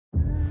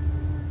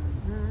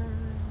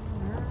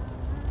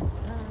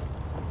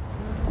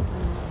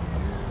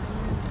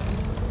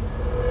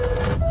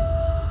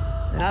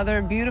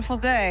Another beautiful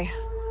day.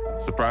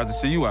 Surprised to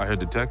see you out here,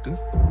 Detective.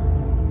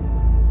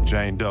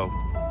 Jane Doe.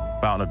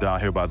 Found her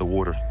down here by the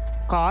water.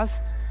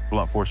 Cause?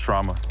 Blunt force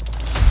trauma.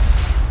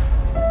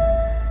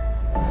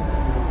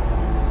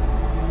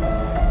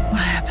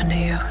 What happened to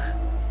you?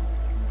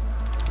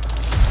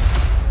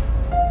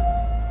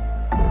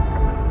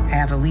 I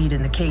have a lead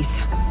in the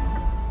case,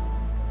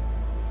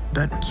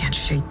 but I can't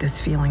shake this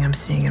feeling I'm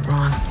seeing it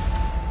wrong.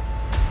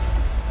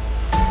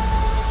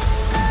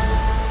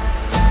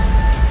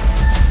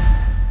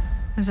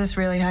 Is this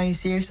really how you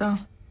see yourself?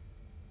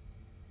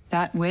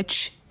 That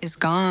witch is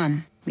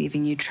gone,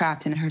 leaving you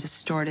trapped in her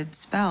distorted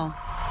spell.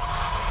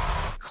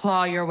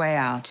 Claw your way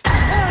out.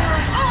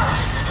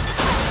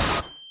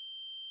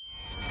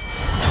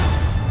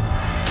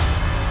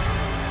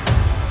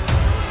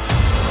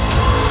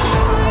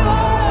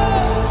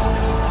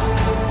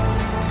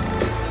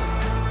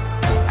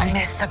 I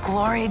miss the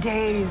glory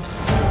days.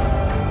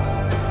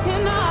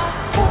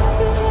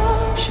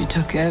 She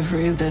took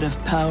every bit of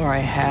power I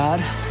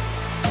had,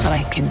 but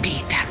I can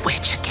beat that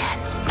witch again.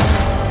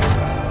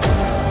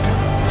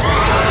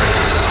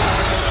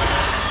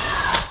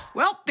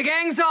 Well, the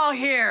gang's all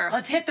here.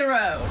 Let's hit the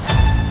road.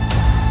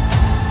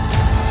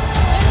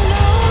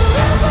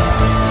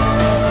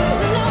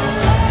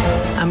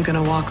 I'm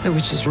gonna walk the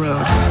witch's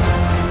road.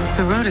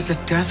 The road is a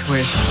death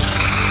wish.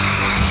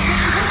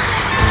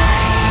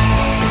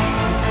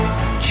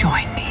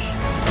 Join me.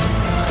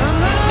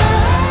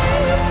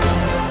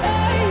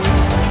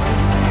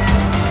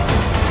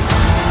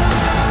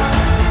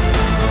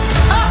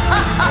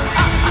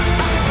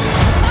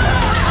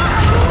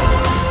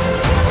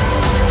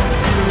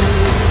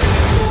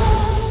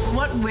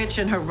 What witch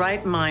in her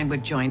right mind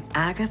would join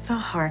Agatha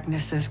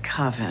Harkness's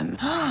coven?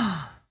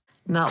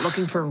 Not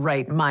looking for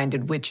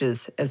right-minded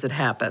witches, as it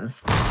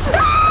happens.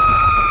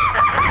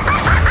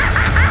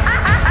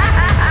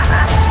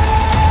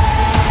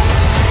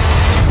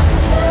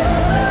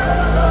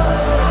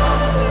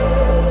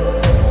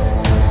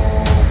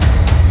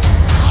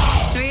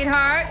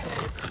 Sweetheart,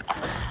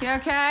 you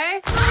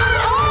okay?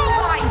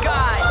 Oh my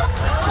God!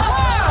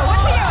 Whoa,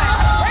 what's she doing?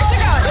 Where's she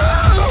going?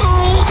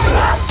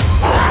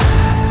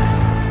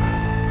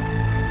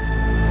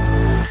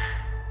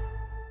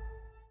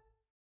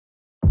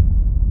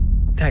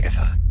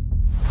 Agatha,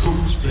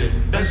 Who's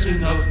been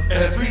messing up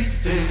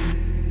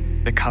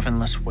everything? the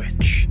covenless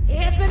witch.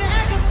 It's been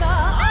Agatha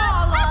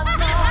all along.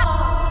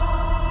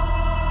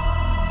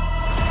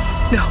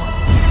 No.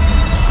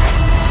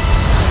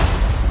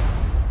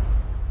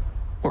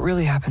 What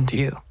really happened to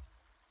you?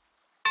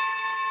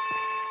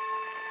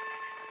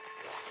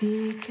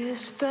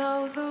 Seekest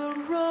thou the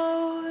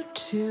road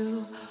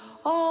to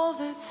all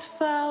that's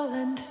foul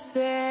and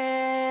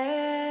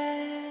fair?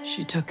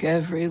 She took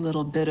every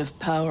little bit of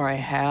power I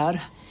had.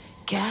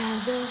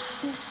 Gather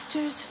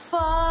sisters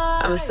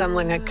fire. I'm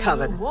assembling a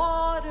coven.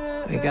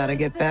 We gotta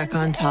get back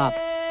on top.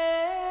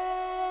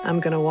 I'm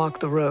gonna walk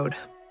the road.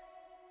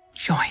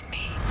 Join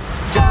me.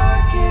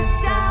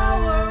 Darkest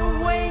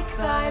hour, wake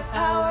thy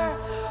power,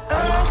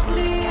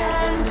 earthly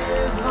and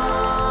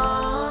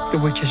divine. The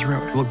witch's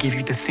road will give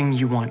you the thing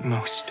you want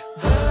most.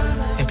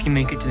 If you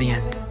make it to the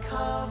end.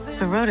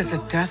 The road is a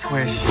death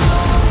wish.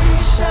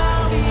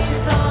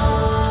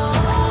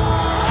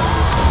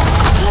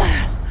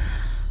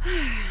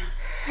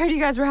 Heard you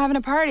guys were having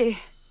a party.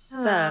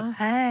 What's up?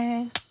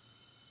 Hey.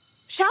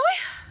 Shall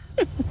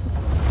we?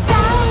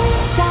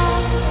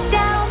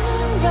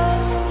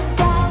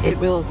 It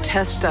will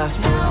test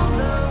us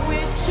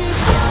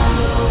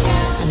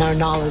and our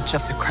knowledge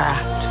of the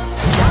craft.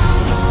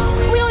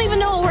 We don't even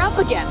know what we're up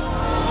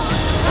against.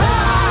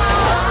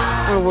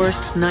 Our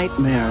worst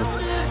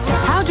nightmares.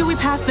 How do we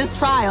pass this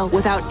trial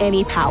without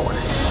any power?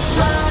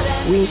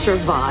 We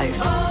survive,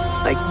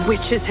 like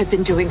witches have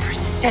been doing for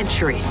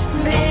centuries.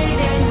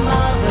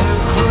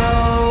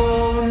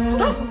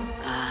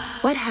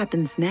 What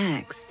happens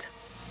next?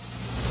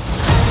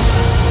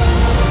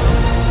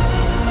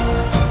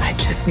 I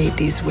just need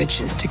these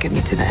witches to get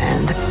me to the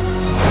end.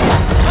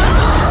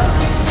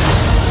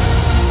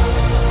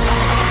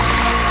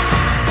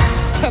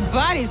 The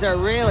bodies are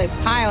really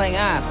piling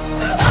up.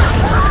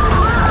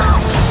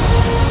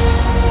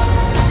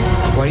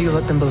 Why do you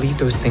let them believe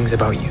those things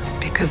about you?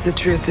 Because the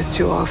truth is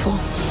too awful.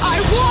 I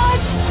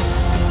want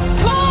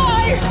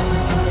my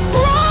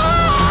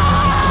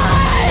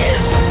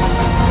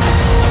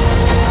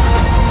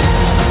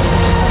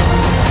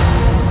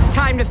prize!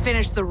 Time to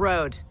finish the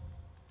road.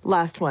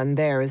 Last one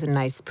there is a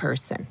nice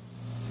person.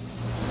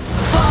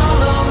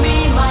 Follow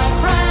me, my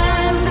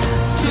friend,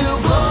 to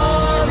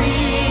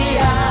glory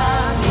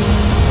at the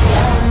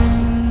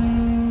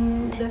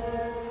end.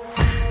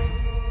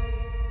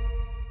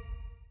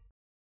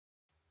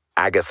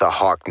 Agatha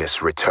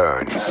Harkness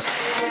returns.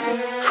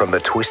 From the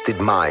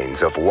twisted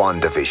minds of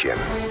WandaVision,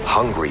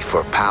 hungry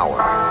for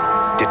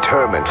power,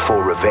 determined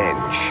for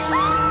revenge.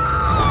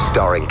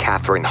 Starring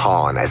Katherine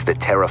Hahn as the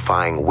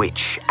terrifying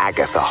witch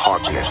Agatha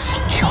Harkness.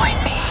 Join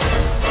me.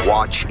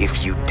 Watch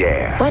if you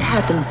dare. What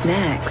happens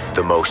next?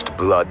 The most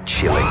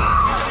blood-chilling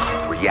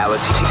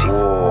reality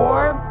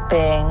war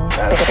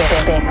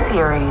big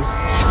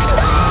series.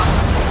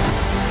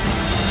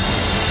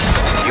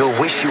 You'll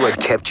wish you had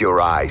kept your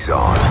eyes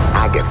on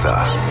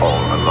Agatha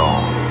all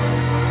along.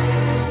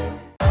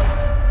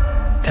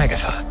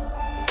 Agatha.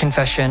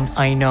 Confession,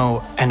 I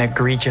know an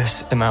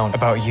egregious amount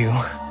about you.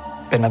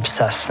 Been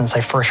obsessed since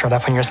I first read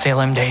up on your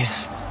Salem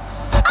days.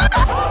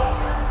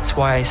 That's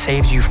why I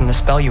saved you from the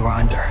spell you were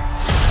under.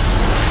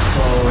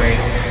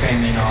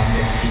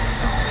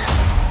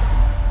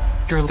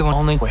 You're the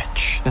only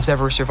witch that's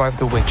ever survived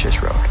the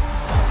Witch's Road.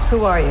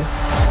 Who are you?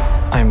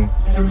 I'm...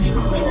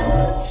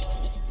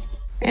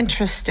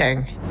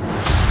 Interesting.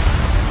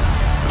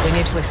 We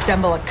need to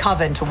assemble a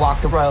coven to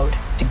walk the road,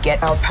 to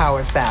get our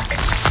powers back.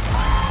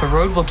 The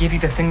road will give you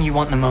the thing you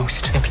want the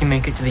most if you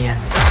make it to the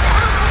end.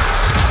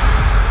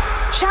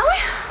 Shall we?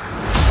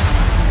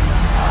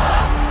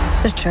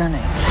 This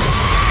journey.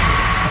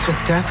 It's a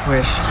death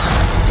wish.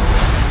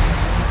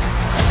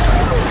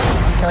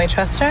 Can we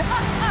trust her?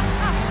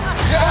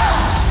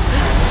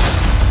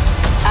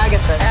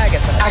 Agatha.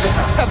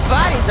 The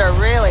bodies are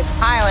really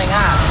piling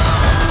up.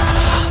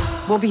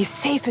 We'll be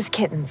safe as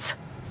kittens.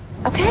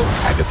 Okay?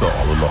 Agatha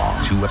All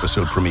Along,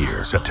 2-episode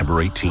premiere,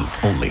 September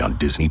 18th, only on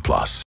Disney+.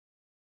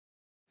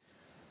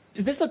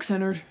 Does this look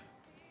centered?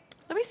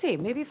 Let me see.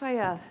 Maybe if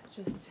I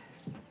just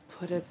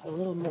put it a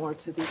little more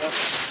to the up.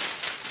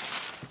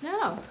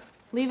 No,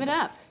 leave it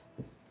up.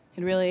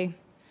 It really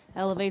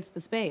elevates the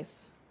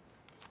space.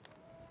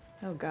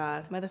 Oh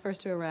God, am I the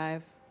first to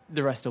arrive?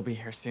 The rest will be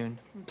here soon.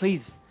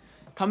 Please,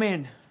 come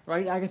in.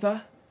 Right,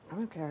 Agatha? I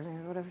don't care,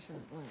 man. Whatever you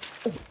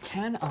want.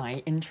 Can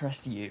I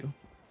interest you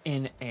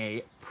in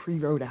a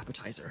pre-road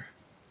appetizer?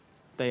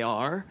 They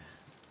are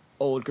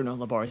old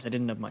granola bars I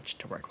didn't have much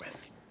to work with.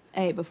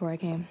 I ate before I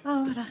came.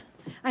 Oh, but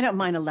I don't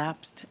mind a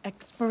lapsed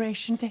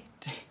expiration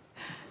date.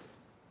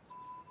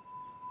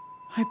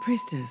 High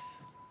Priestess.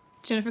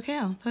 Jennifer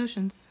Kale,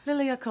 potions.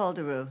 Lilia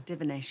Calderu,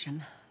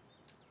 divination.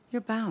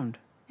 You're bound.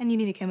 And you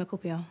need a chemical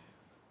peel.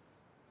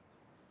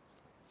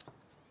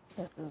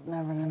 This is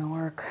never gonna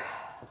work.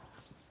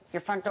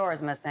 Your front door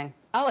is missing.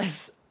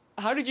 Alice,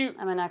 how did you...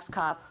 I'm an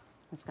ex-cop.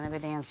 It's gonna be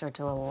the answer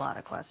to a lot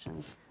of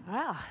questions.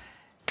 Well,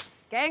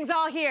 gang's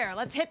all here.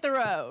 Let's hit the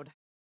road.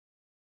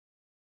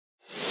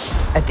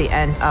 At the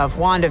end of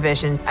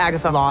WandaVision,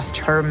 Agatha lost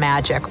her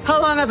magic. How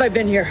long have I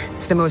been here?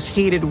 It's the most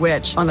hated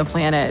witch on the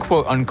planet.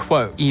 quote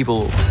unquote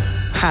evil.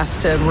 Has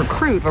to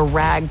recruit a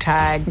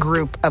ragtag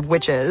group of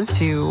witches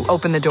to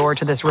open the door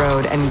to this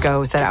road and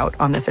go set out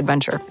on this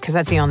adventure. Because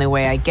that's the only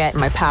way I get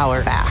my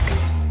power back.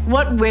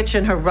 What witch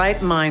in her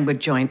right mind would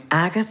join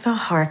Agatha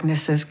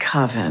Harkness's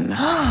coven?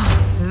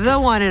 The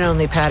one and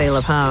only Patti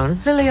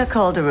LuPone. Lilia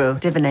Calderu,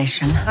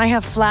 divination. I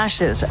have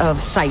flashes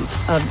of sight,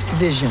 of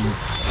vision.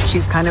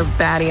 She's kind of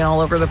batty and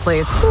all over the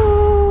place.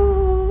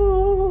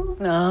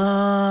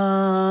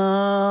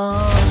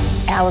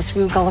 Alice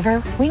Rue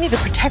Gulliver, we need a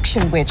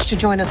protection witch to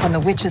join us on the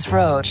Witch's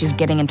Road. She's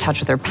getting in touch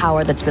with her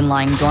power that's been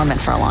lying dormant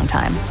for a long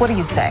time. What do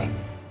you say?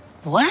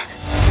 What?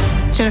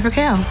 Jennifer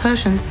Kale,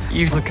 potions.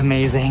 You look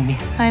amazing.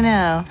 I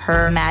know.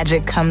 Her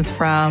magic comes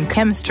from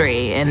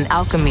chemistry and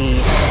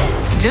alchemy.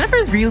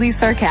 Jennifer's really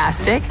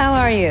sarcastic. How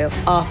are you?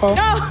 Awful.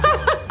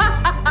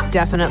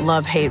 Definite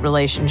love-hate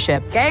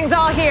relationship. Gang's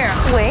all here.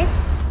 Wait,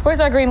 where's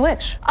our green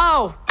witch?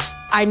 Oh,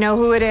 I know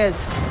who it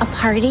is. A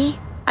party?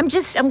 I'm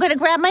gonna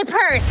grab my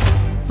purse.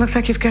 Looks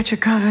like you've got your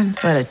coven.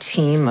 What a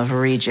team of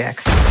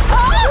rejects.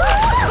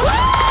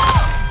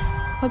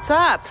 What's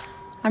up?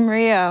 I'm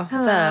Rio.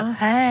 What's up?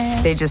 Hey.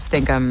 They just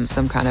think I'm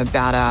some kind of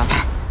badass.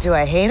 Do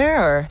I hate her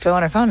or do I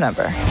want her phone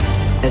number?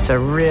 It's a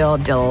real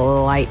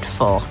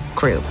delightful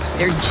group.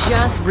 They're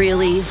just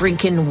really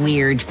freaking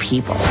weird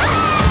people.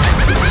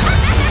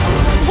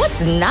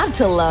 What's not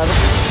to love?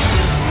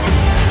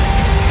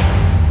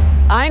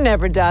 I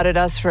never doubted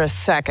us for a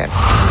second.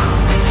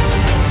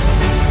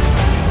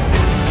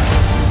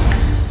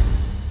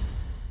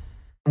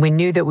 We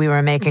knew that we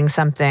were making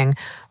something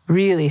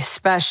really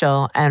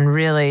special and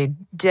really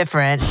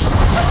different.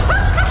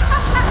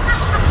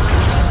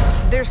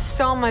 There's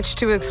so much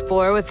to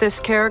explore with this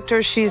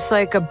character. She's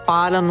like a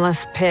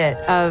bottomless pit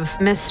of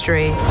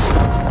mystery.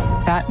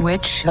 That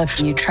witch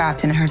left you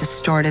trapped in her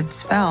distorted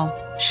spell.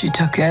 She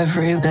took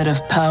every bit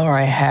of power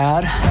I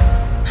had,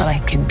 and I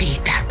can be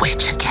that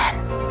witch again.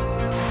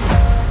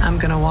 I'm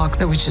gonna walk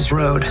the witch's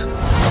road.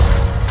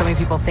 So many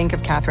people think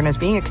of Catherine as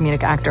being a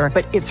comedic actor,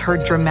 but it's her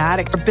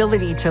dramatic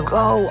ability to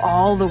go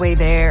all the way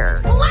there.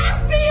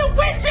 Blast me, you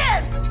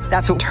witches!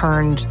 That's what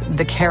turned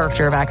the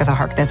character of Agatha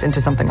Harkness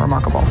into something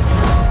remarkable.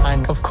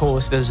 And of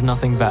course, there's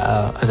nothing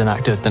better as an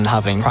actor than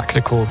having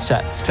practical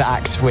sets to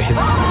act with.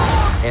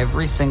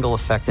 Every single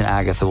effect in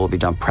Agatha will be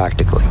done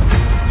practically.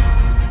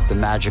 The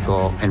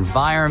magical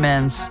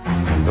environments,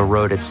 the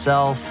road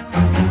itself,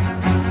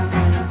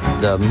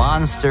 the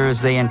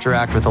monsters they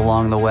interact with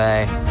along the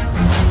way.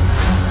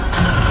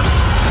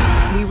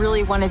 We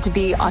really wanted to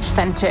be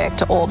authentic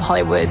to old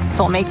Hollywood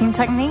filmmaking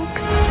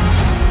techniques.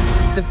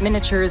 The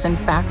miniatures and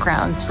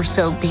backgrounds were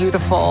so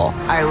beautiful.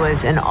 I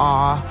was in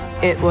awe.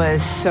 It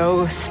was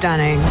so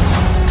stunning.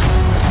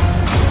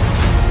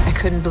 I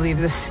couldn't believe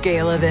the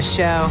scale of this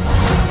show.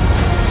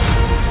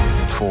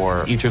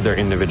 For each of their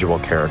individual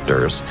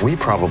characters, we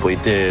probably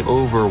did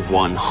over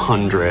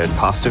 100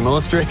 costume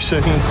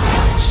illustrations.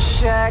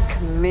 Check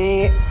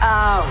me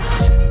out.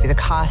 The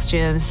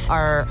costumes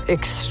are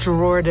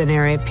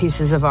extraordinary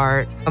pieces of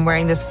art. I'm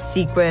wearing this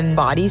sequin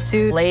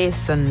bodysuit,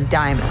 lace, and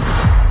diamonds,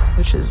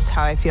 which is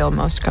how I feel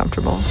most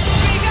comfortable.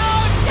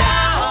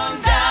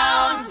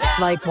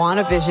 Like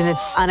WandaVision,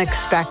 it's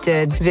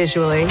unexpected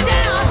visually,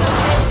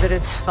 but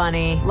it's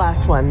funny.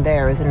 Last one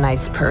there is a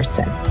nice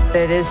person.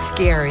 It is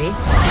scary.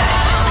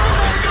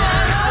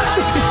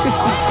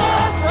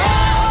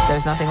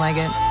 There's nothing like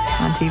it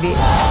on TV.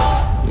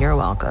 You're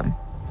welcome.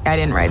 I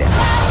didn't write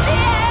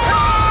it.